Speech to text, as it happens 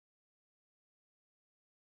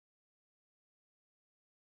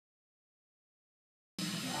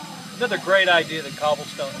Another great idea that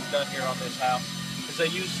Cobblestone has done here on this house is they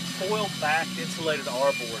use foil-backed insulated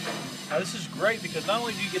R-board. Now this is great because not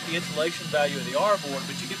only do you get the insulation value of the R-board,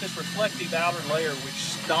 but you get this reflective outer layer which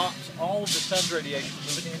stops all of the sun's radiation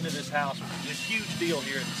moving into this house, which is a huge deal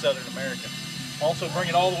here in Southern America. Also bring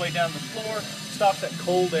it all the way down to the floor, stops that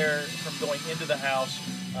cold air from going into the house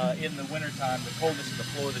in the wintertime, the coldness of the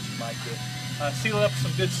floor that you might get. Seal it up with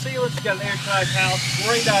some good sealants. You got an airtight house.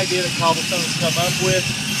 Great idea that Cobblestone has come up with.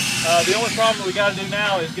 The only problem we got to do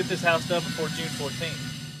now is get this house done before June 14th.